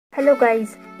Hello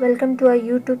guys, welcome to our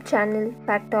YouTube channel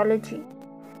Factology.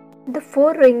 The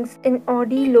four rings in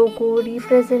Audi logo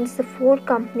represents the four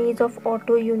companies of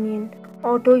Auto Union.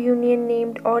 Auto Union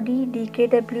named Audi,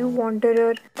 DKW,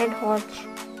 Wanderer and Hodge.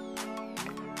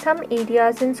 Some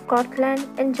areas in Scotland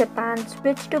and Japan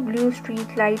switched to blue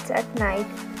street lights at night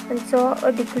and saw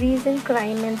a decrease in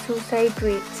crime and suicide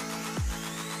rates.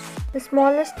 The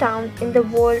smallest town in the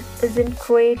world is in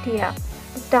Croatia.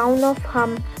 The town of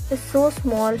Hum is so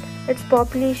small, its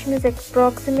population is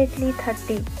approximately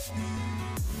 30.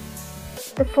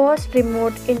 The first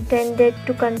remote intended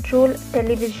to control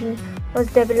television was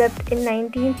developed in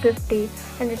 1950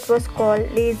 and it was called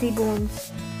Lazy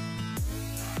Bones.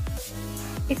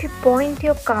 If you point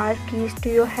your car keys to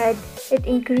your head, it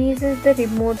increases the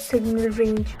remote signal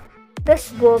range.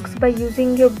 This works by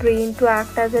using your brain to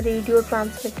act as a radio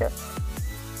transmitter.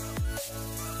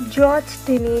 George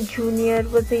Tinney Jr.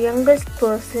 was the youngest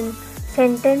person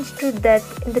sentenced to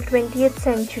death in the 20th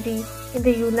century in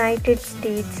the United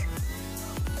States.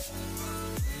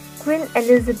 Queen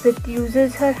Elizabeth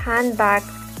uses her handbag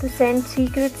to send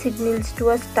secret signals to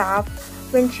her staff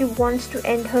when she wants to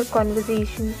end her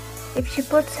conversation. If she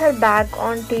puts her bag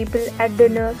on table at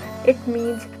dinner, it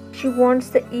means she wants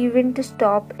the event to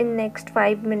stop in next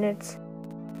 5 minutes.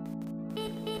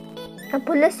 A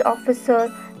police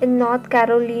officer in North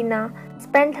Carolina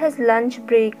spent his lunch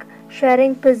break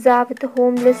sharing pizza with a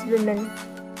homeless woman.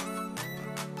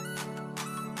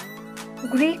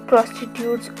 Greek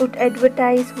prostitutes would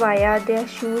advertise via their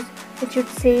shoes which would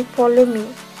say "Follow me"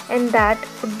 and that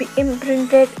would be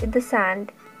imprinted in the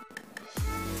sand.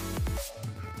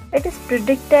 It is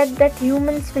predicted that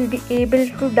humans will be able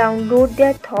to download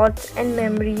their thoughts and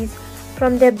memories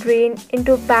from their brain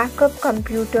into a backup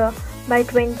computer by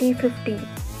 2050.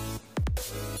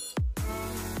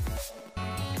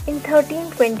 In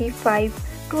 1325,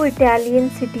 two Italian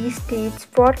city-states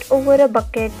fought over a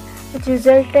bucket which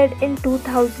resulted in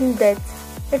 2,000 deaths.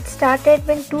 It started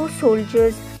when two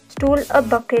soldiers stole a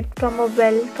bucket from a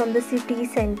well from the city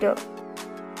center.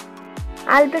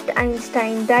 Albert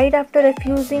Einstein died after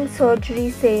refusing surgery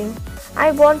saying,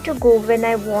 "I want to go when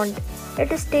I want.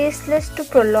 It is tasteless to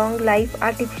prolong life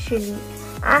artificially.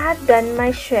 I have done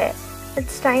my share.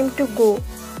 It's time to go.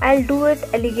 I'll do it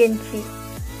elegantly."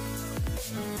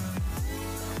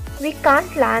 We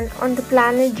can't land on the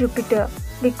planet Jupiter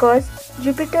because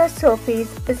Jupiter's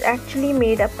surface is actually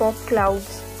made up of clouds.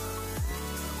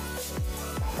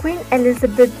 Queen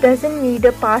Elizabeth doesn't need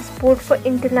a passport for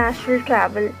international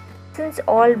travel. Since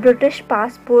all British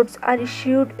passports are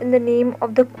issued in the name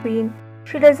of the Queen,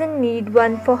 she doesn't need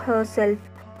one for herself.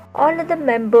 All other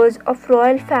members of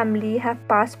royal family have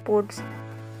passports.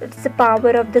 It's the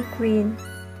power of the Queen.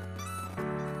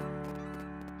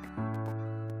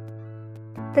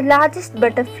 The largest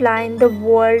butterfly in the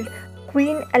world,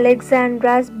 Queen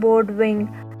Alexandra's bird wing,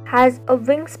 has a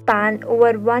wingspan over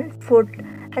 1 foot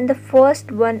and the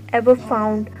first one ever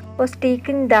found was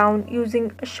taken down using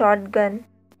a shotgun.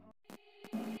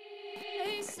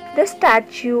 The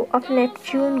statue of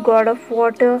Neptune, god of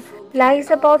water,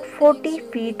 lies about 40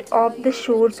 feet off the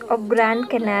shores of Gran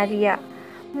Canaria.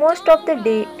 Most of the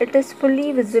day it is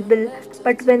fully visible,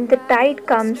 but when the tide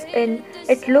comes in,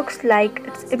 it looks like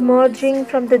it's emerging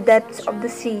from the depths of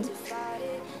the sea.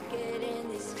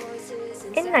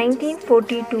 In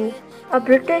 1942, a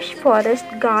British forest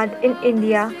guard in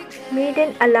India made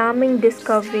an alarming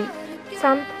discovery.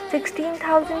 Some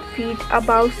 16,000 feet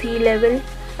above sea level,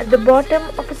 at the bottom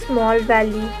of a small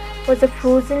valley, was a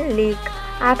frozen lake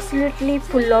absolutely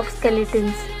full of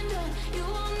skeletons.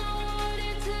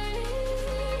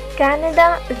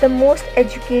 Canada is the most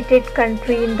educated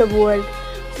country in the world.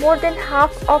 More than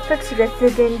half of its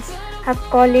residents have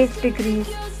college degrees.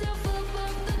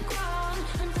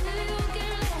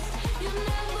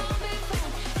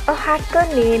 A hacker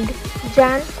named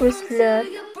Jan Chrysler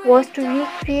was to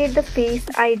recreate the face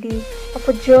ID of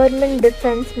a German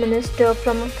defense minister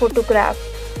from a photograph.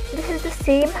 This is the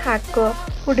same hacker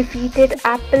who defeated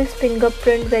Apple's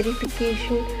fingerprint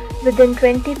verification within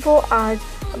 24 hours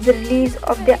of the release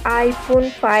of the iPhone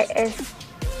 5s.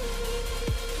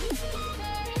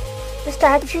 The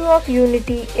Statue of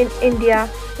Unity in India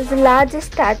is the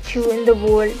largest statue in the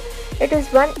world. It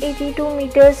is 182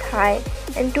 meters high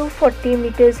and 240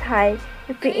 meters high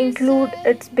if we include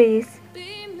its base.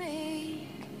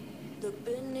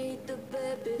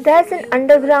 There's an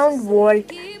underground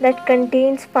vault that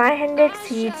contains 500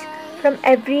 seeds from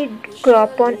every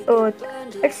crop on earth.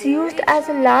 It's used as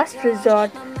a last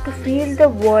resort to fuel the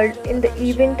world in the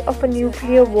event of a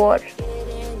nuclear war.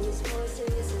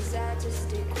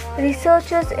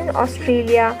 Researchers in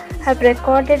Australia have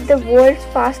recorded the world's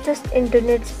fastest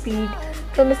internet speed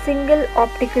from a single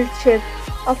optical chip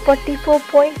of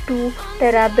 44.2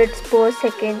 terabits per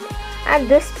second. At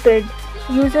this speed,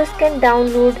 users can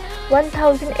download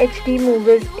 1000 HD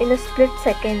movies in a split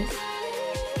second.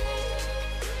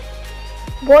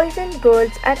 Boys and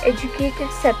girls are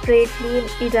educated separately in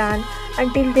Iran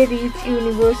until they reach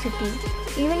university.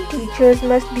 Even teachers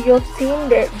must be of same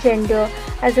gender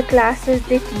as the classes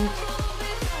they teach.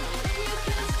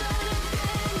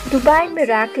 Dubai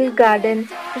Miracle Garden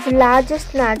is the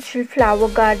largest natural flower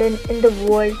garden in the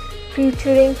world,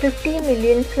 featuring 50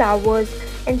 million flowers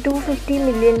and 250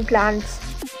 million plants.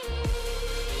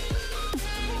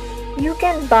 You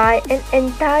can buy an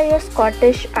entire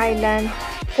Scottish island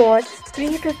for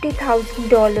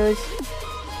 $350,000.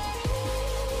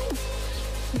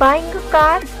 Buying a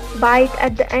car? Buy it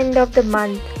at the end of the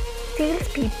month.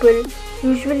 Salespeople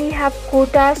usually have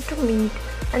quotas to meet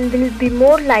and will be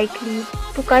more likely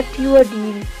to cut you a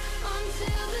deal.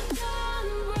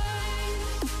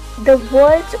 The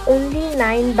world's only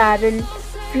 9-barrel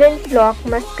flintlock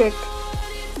musket.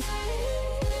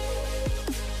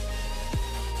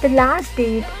 The last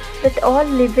date that all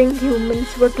living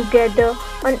humans were together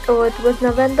on Earth was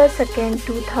November 2nd,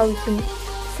 2000.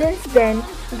 Since then,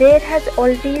 there has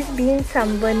always been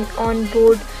someone on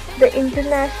board the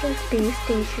International Space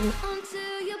Station.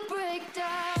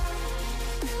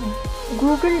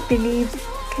 Google believes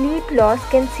sleep loss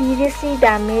can seriously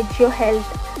damage your health.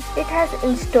 It has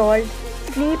installed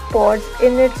sleep pods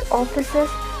in its offices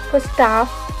for staff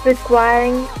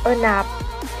requiring a nap.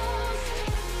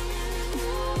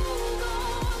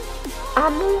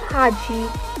 Amu Haji,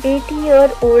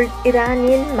 80-year-old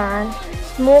Iranian man,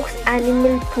 smokes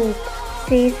animal poop,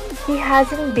 says he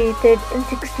hasn't bathed in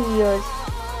 60 years.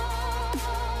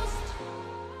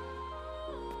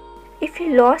 If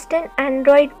you lost an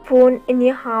Android phone in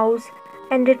your house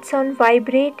and it's on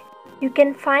vibrate, you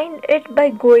can find it by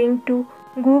going to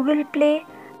Google Play,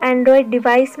 Android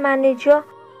Device Manager,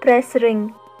 press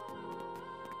Ring.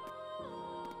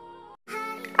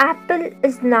 Apple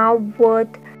is now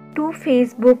worth 2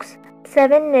 Facebooks,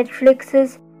 7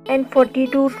 Netflixes, and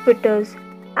 42 Twitters.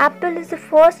 Apple is the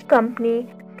first company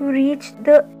to reach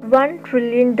the $1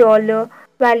 trillion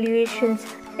valuations.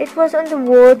 It was on the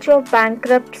verge of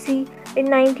bankruptcy in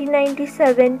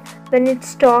 1997 when its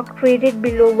stock traded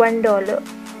below $1.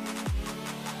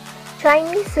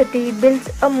 Chinese city builds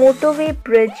a motorway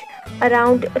bridge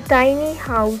around a tiny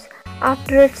house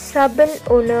after its stubborn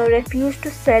owner refused to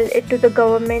sell it to the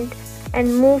government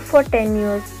and moved for 10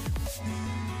 years.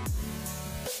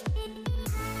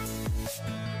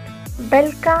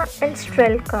 Belka and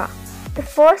Strelka, the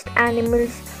first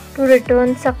animals to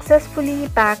return successfully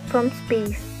back from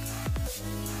space.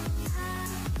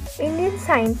 Indian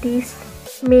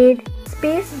scientists made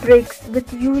space bricks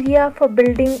with urea for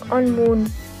building on moon.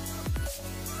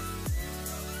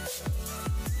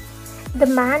 The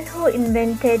man who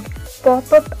invented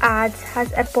pop-up ads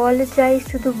has apologized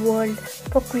to the world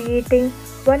for creating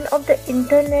one of the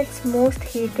internet's most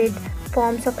hated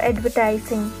forms of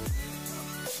advertising.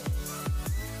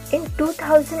 In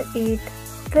 2008,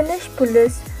 Finnish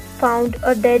police found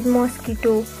a dead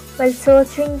mosquito while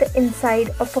searching the inside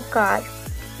of a car.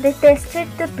 They tested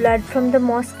the blood from the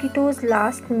mosquito's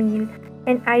last meal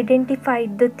and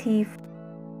identified the thief.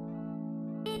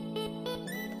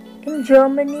 In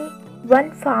Germany,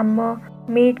 one farmer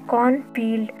made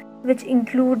cornfield which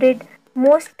included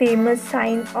most famous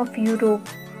sign of Europe.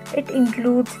 It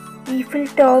includes Eiffel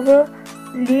Tower,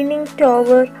 Leaning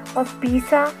Tower of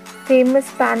Pisa, famous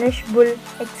Spanish bull,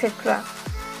 etc.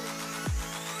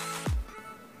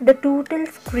 The total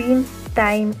screen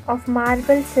time of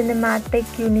Marvel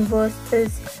Cinematic Universe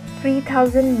is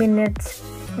 3000 minutes.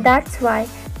 That's why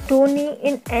Tony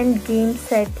in Endgame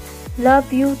said,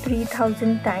 "Love you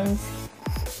 3000 times."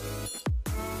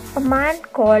 A man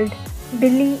called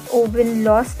Billy Owen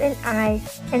lost an eye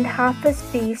and half his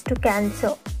face to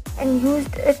cancer and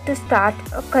used it to start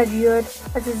a career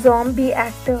as a zombie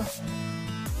actor.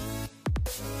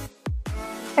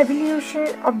 Evolution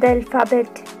of the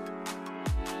alphabet.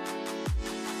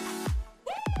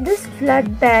 This flood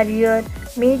barrier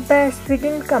made by a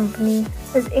Sweden company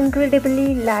was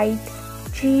incredibly light,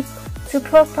 cheap,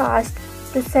 super fast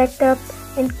to set up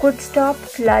and could stop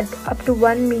flood up to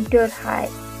 1 meter high.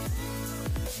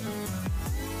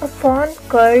 A fawn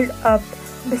curled up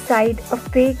beside a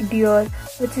fake deer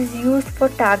which is used for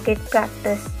target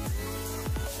practice.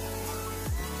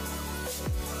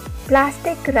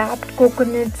 Plastic wrapped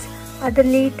coconuts are the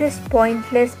latest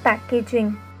pointless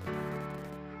packaging.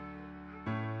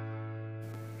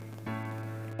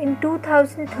 In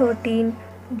 2013,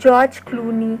 George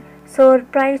Clooney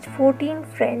surprised 14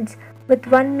 friends with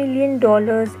 $1 million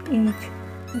each.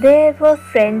 They were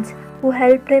friends who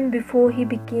helped him before he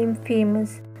became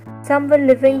famous. Some were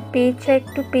living paycheck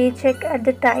to paycheck at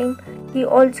the time he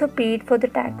also paid for the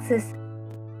taxes.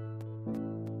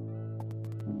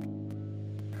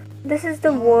 This is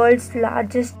the world's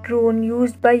largest drone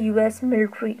used by US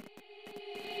military.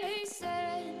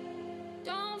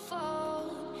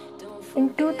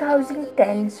 In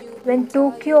 2010, when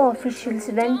Tokyo officials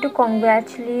went to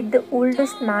congratulate the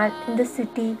oldest man in the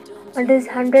city on his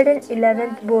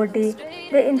 111th birthday,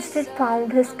 they instead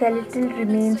found his skeletal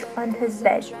remains on his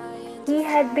bed. He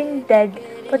had been dead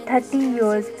for 30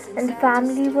 years and the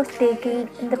family was taking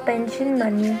in the pension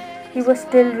money he was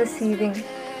still receiving.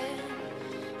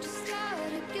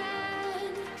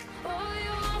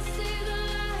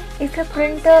 If your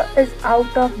printer is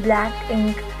out of black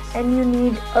ink and you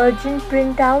need urgent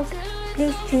printout,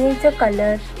 please change the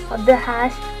color of the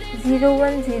hash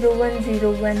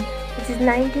 010101, which is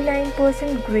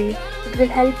 99% grey. It will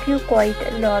help you quite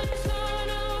a lot.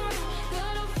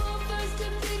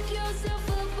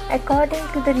 According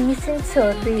to the recent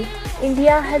survey,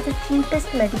 India has the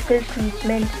cheapest medical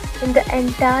treatment in the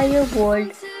entire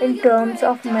world in terms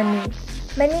of money.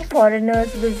 Many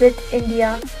foreigners visit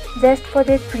India just for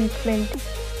their treatment.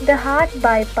 The heart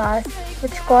bypass,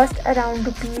 which cost around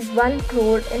rupees 1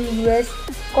 crore in US,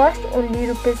 cost only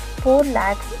rupees 4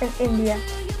 lakhs in India.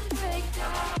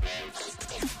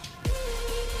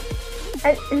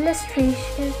 An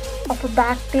illustration of a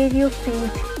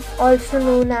bacteriophage, also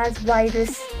known as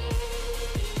virus.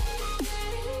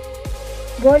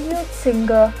 Bollywood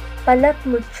singer Palak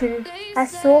Muchal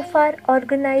has so far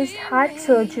organized heart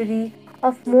surgery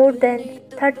of more than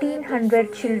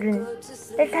 1300 children.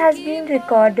 It has been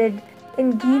recorded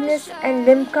in Guinness and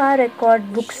Limca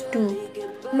record books too.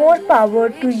 More power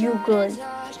to you, girl.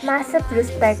 Massive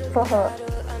respect for her.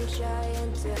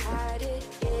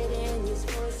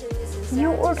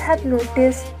 You would have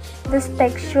noticed this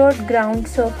textured ground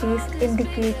surface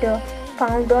indicator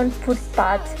found on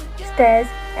footpaths, stairs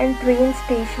and train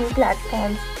station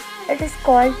platforms. It is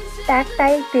called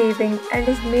tactile paving and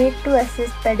is made to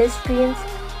assist pedestrians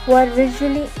who are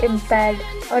visually impaired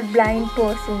or blind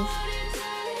persons.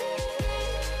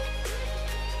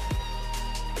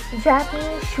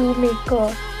 Japanese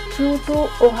shoemaker Kyuto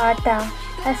Ohata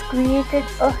has created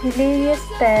a hilarious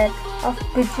pair of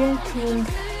pigeon-themed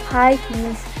high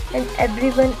heels and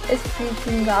everyone is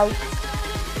freaking out.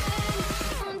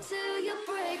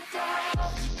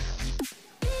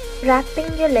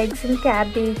 Wrapping your legs in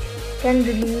cabbage can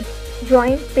relieve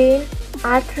joint pain,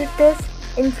 arthritis,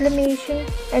 inflammation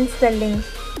and swelling.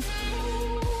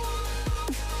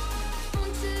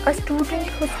 A student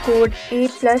who scored A+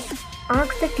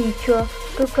 asked the teacher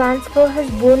to transfer his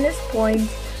bonus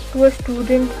points to a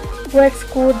student who had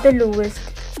scored the lowest.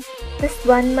 This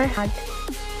won my heart.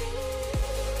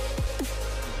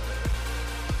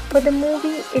 For the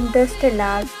movie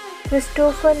Interstellar,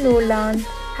 Christopher Nolan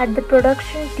had the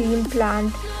production team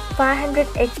plant 500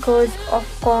 acres of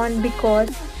corn because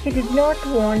he did not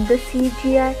want the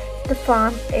CGI to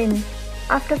farm in.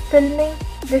 After filming,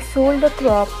 they sold the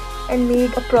crop and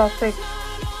made a profit.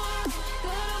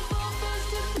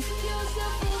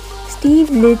 Steve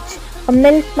Litch, a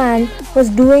milkman, was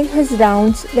doing his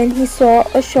rounds when he saw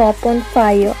a shop on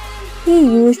fire. He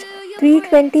used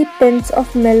 320 pins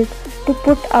of milk to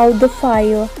put out the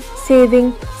fire,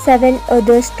 saving 7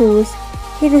 other stores.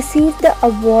 He received the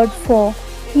award for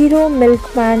Hero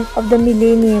Milkman of the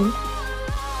Millennium.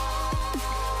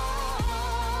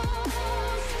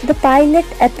 The pilot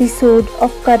episode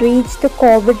of Courage the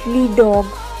Cowardly Dog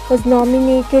was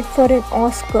nominated for an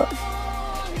Oscar.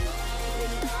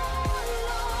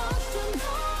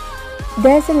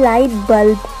 There's a light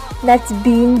bulb that's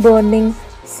been burning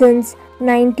since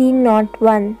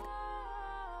 1901.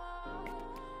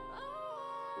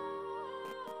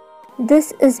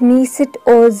 This is Mesut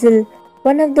Ozil,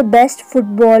 one of the best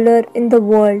footballers in the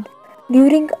world.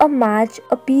 During a match,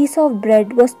 a piece of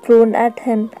bread was thrown at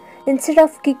him. Instead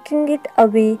of kicking it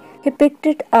away, he picked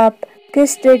it up,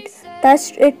 kissed it,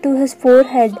 touched it to his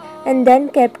forehead and then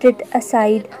kept it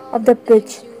aside of the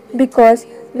pitch because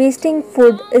wasting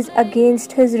food is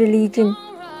against his religion.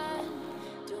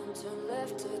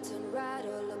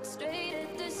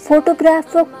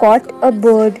 Photographer caught a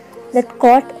bird that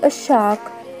caught a shark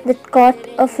that caught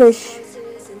a fish.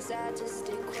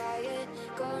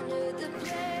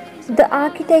 The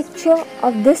architecture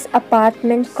of this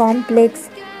apartment complex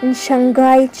in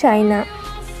Shanghai, China.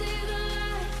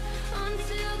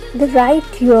 The right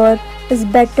ear is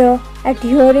better at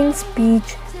hearing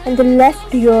speech and the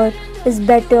left ear is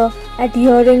better at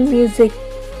hearing music.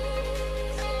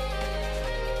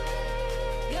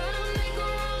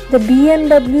 The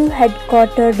BMW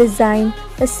headquarter design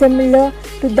is similar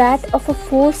to that of a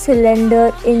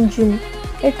four-cylinder engine.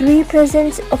 It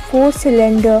represents a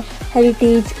four-cylinder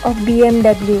heritage of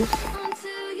BMW.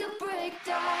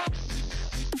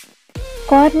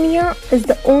 Cornea is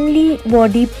the only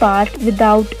body part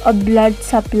without a blood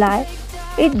supply.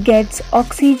 It gets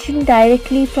oxygen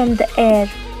directly from the air.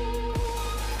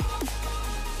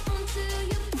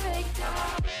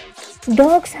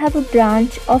 Dogs have a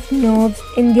branch of nerves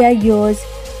in their ears,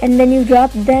 and when you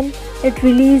rub them, it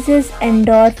releases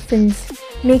endorphins,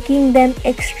 making them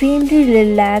extremely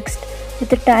relaxed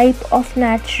with a type of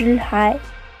natural high.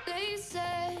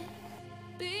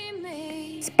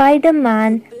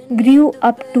 Spider-Man grew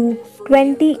up to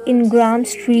 20 Ingram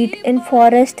Street in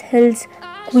Forest Hills,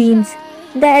 Queens.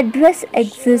 The address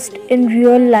exists in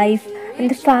real life, and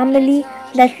the family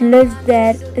that lives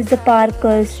there is the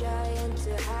Parkers.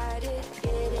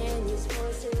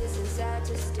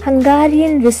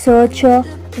 Hungarian researcher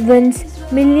wins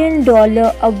 $1 million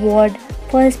award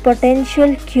for his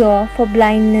potential cure for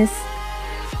blindness.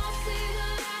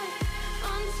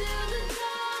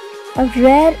 A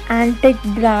rare antique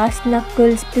brass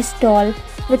knuckles pistol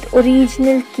with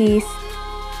original case,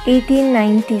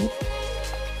 1890.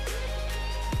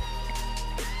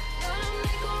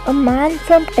 A man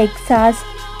from Texas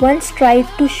once tried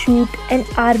to shoot an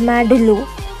armadillo,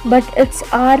 but its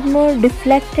armor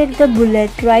deflected the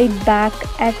bullet right back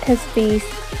at his face.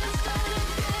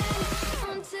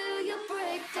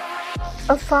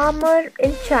 A farmer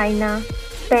in China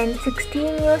spent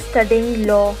 16 years studying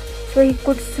law so he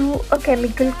could sue a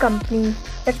chemical company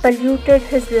that polluted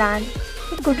his land.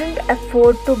 He couldn't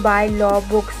afford to buy law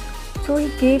books, so he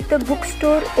gave the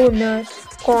bookstore owner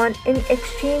corn in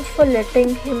exchange for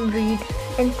letting him read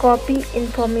and copy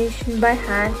information by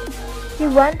hand. He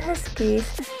won his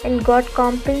case and got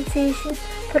compensation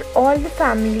for all the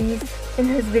families in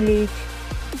his village.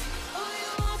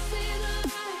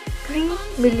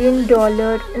 $3 million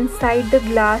inside the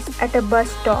glass at a bus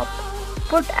stop,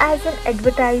 put as an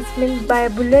advertisement by a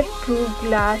bulletproof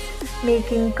glass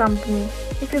making company.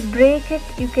 If you break it,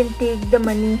 you can take the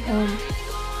money home.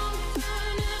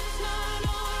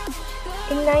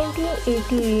 In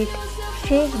 1988,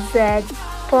 Sheikh Zayed,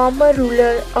 former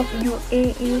ruler of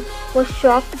UAE, was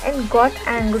shocked and got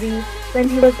angry when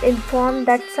he was informed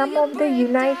that some of the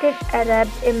United Arab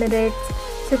Emirates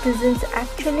citizens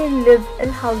actually live in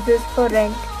houses for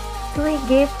rent. So he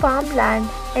gave farmland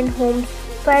and homes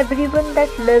for everyone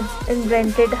that lives in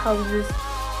rented houses.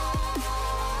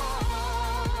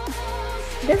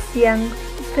 This young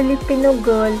Filipino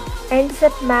girl ends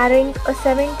up marrying a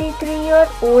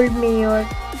 73-year-old mayor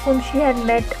whom she had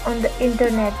met on the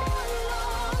internet.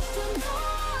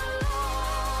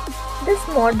 This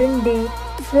modern-day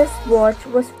Swiss watch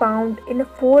was found in a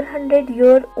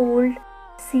 400-year-old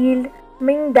sealed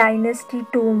Ming Dynasty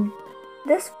tomb.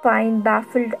 This find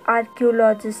baffled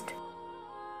archaeologists.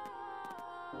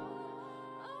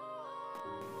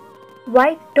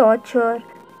 White torture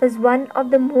is one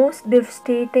of the most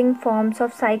devastating forms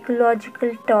of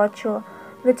psychological torture,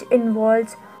 which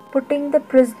involves putting the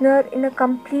prisoner in a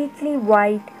completely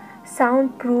white,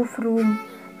 soundproof room,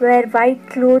 wear white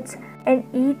clothes, and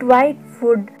eat white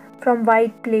food from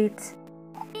white plates.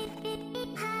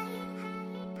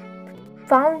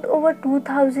 Found over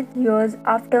 2000 years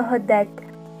after her death,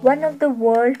 one of the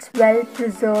world's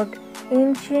well-preserved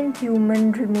ancient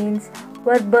human remains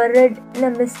were buried in a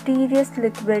mysterious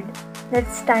liquid that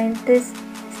scientists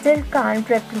still can't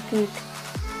replicate.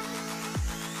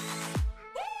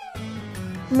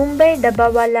 Mumbai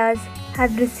Dabbawalas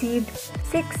have received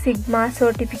Six Sigma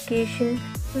certification,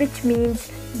 which means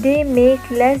they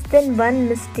make less than one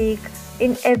mistake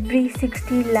in every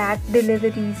 60 lakh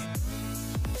deliveries.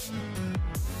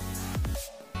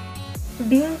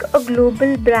 Being a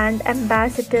global brand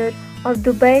ambassador of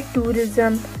Dubai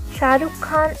tourism, Shah Rukh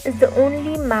Khan is the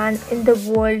only man in the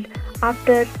world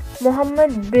after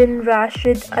Mohammed bin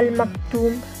Rashid Al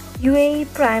Maktoum,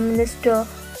 UAE Prime Minister,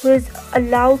 who is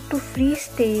allowed to free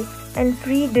stay and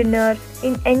free dinner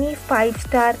in any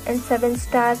 5-star and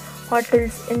 7-star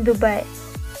hotels in Dubai.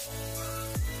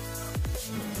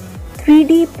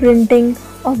 3D printing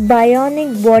of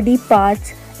bionic body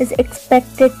parts is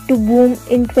expected to boom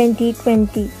in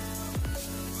 2020.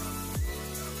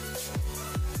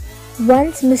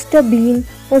 Once Mr. Bean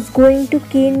was going to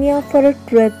Kenya for a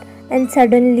trip and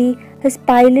suddenly his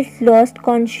pilot lost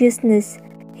consciousness.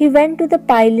 He went to the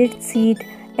pilot's seat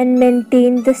and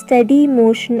maintained the steady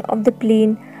motion of the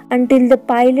plane until the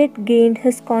pilot gained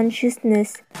his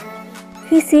consciousness.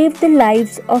 He saved the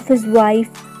lives of his wife,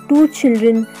 two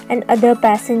children, and other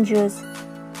passengers.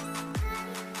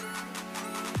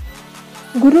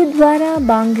 Gurudwara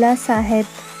Bangla Sahib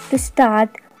to start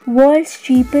world's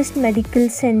cheapest medical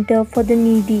center for the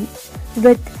needy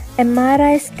with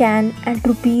MRI scan at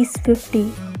rupees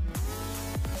 50.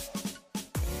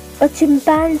 A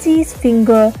chimpanzee's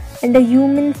finger and a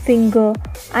human finger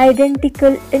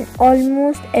identical in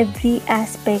almost every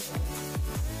aspect.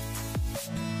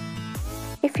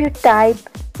 If you type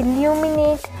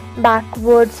illuminate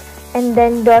backwards and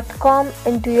then .com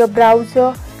into your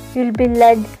browser, you'll be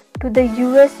led to the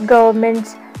US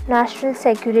government's national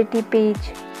security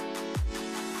page.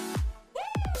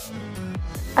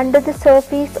 Under the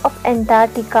surface of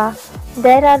Antarctica,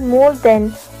 there are more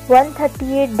than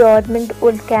 138 dormant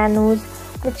volcanoes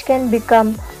which can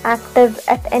become active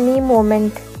at any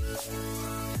moment.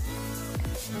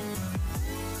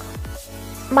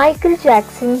 Michael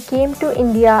Jackson came to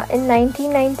India in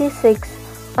 1996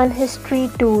 on his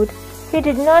street tour. He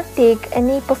did not take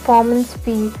any performance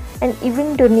fee and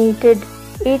even donated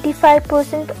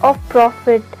 85% of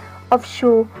profit of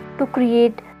show to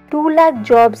create 2 lakh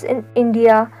jobs in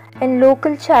India and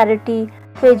local charity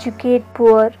to educate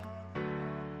poor.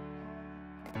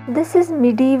 This is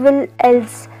medieval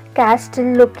Elst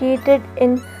castle located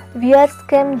in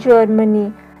Wierskem,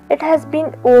 Germany. It has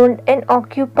been owned and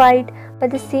occupied by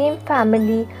the same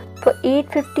family for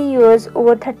 850 years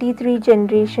over 33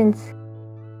 generations.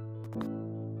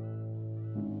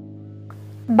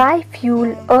 Buy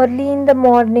fuel early in the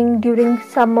morning during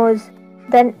summers,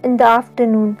 then in the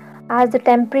afternoon. As the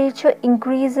temperature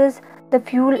increases, the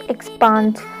fuel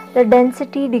expands, the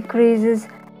density decreases,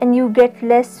 and you get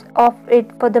less of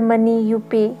it for the money you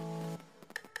pay.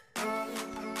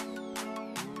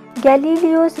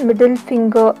 Galileo's middle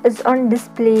finger is on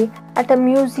display at a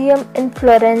museum in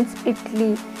Florence,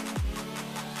 Italy.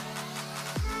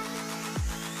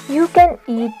 You can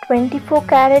eat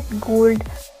 24-karat gold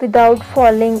without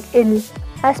falling ill.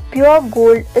 As pure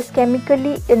gold is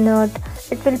chemically inert,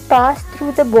 it will pass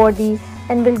through the body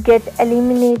and will get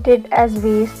eliminated as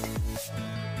waste.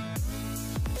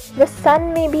 The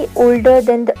sun may be older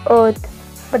than the earth,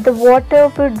 but the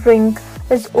water we drink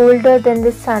is older than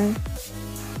the sun.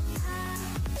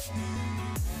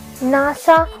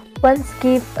 NASA once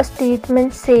gave a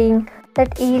statement saying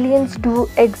that aliens do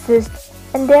exist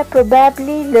and they are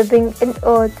probably living in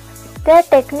Earth. They are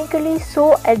technically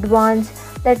so advanced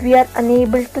that we are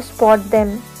unable to spot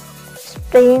them.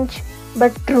 Strange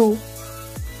but true.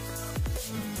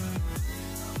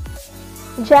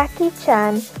 Jackie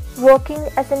Chan, working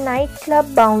as a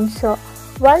nightclub bouncer,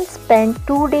 once spent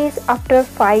 2 days after a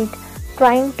fight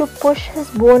trying to push his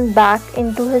bone back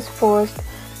into his first.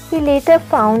 He later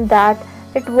found that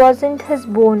it wasn't his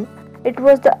bone, it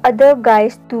was the other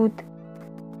guy's tooth.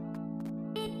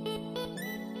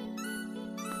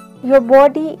 Your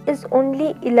body is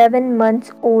only 11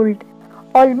 months old.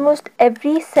 Almost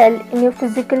every cell in your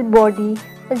physical body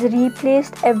is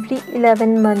replaced every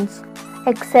 11 months,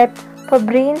 except for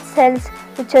brain cells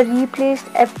which are replaced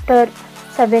after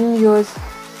 7 years.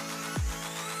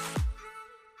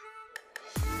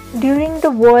 During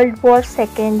the World War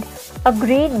II, a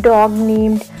great dog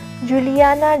named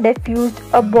Juliana defused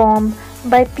a bomb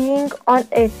by peeing on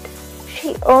it.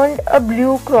 She earned a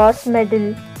Blue Cross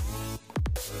medal.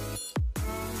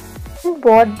 He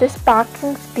bought this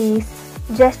parking space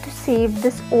just to save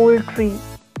this old tree.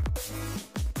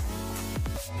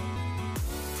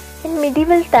 In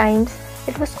medieval times,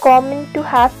 it was common to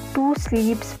have 2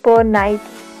 sleeps per night.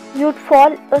 You'd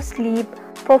fall asleep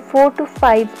for 4 to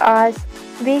 5 hours,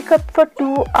 wake up for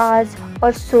 2 hours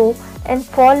or so, and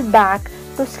fall back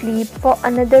to sleep for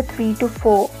another 3 to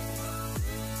 4.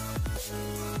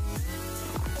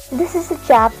 This is a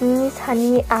Japanese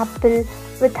honey apple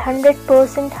with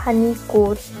 100% honey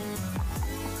core.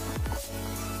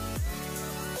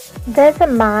 There's a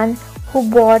man who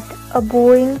bought a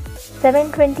Boeing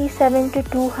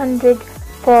 727-200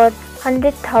 for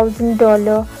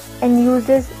 $100,000 and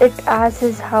uses it as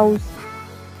his house.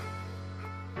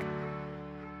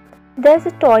 There's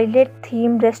a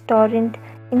toilet-themed restaurant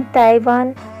in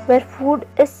Taiwan where food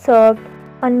is served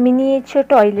on miniature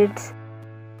toilets.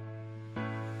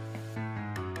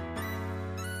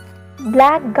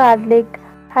 Black garlic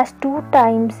has 2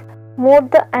 times more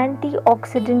the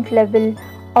antioxidant level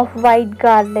of white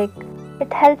garlic.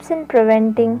 It helps in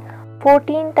preventing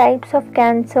 14 types of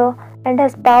cancer and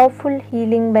has powerful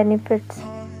healing benefits.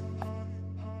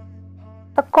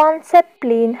 A concept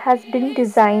plane has been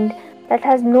designed that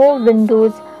has no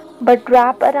windows but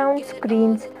wrap-around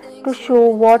screens to show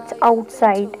what's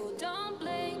outside.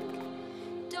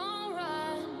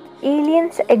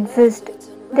 Aliens exist.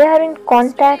 They are in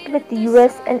contact with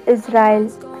US and Israel.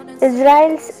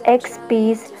 Israel's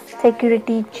ex-space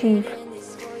security chief.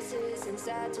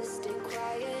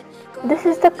 This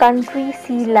is the country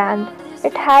sea land.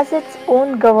 It has its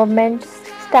own government,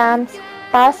 stamps,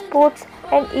 passports,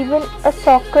 and even a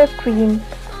soccer team.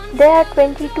 There are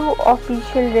 22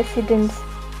 official residents.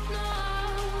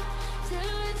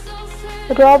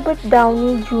 Robert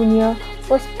Downey Jr.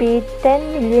 was paid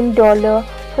 $10 million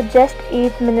for just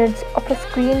 8 minutes of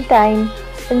screen time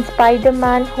in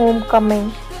Spider-Man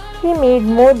Homecoming. He made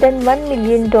more than $1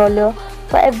 million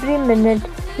for every minute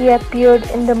he appeared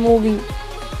in the movie.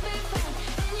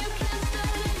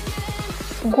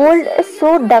 Gold is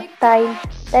so ductile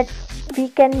that we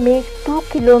can make 2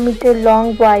 kilometer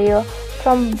long wire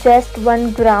from just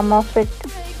 1 gram of it.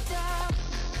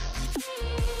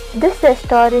 This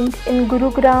restaurant in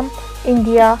Gurugram,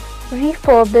 India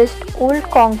refurbished old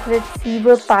concrete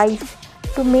sewer pipes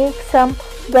to make some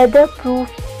weatherproof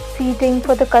seating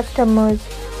for the customers.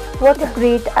 What a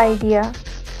great idea!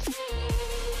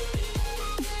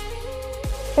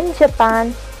 In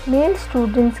Japan, male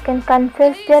students can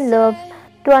confess their love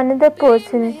to another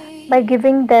person by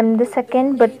giving them the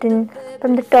second button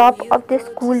from the top of their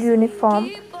school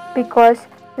uniform because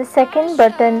the second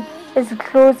button is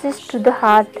closest to the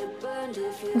heart.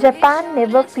 Japan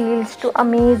never fails to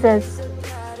amaze us.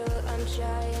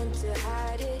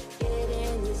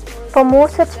 For more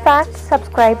such facts,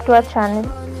 subscribe to our channel.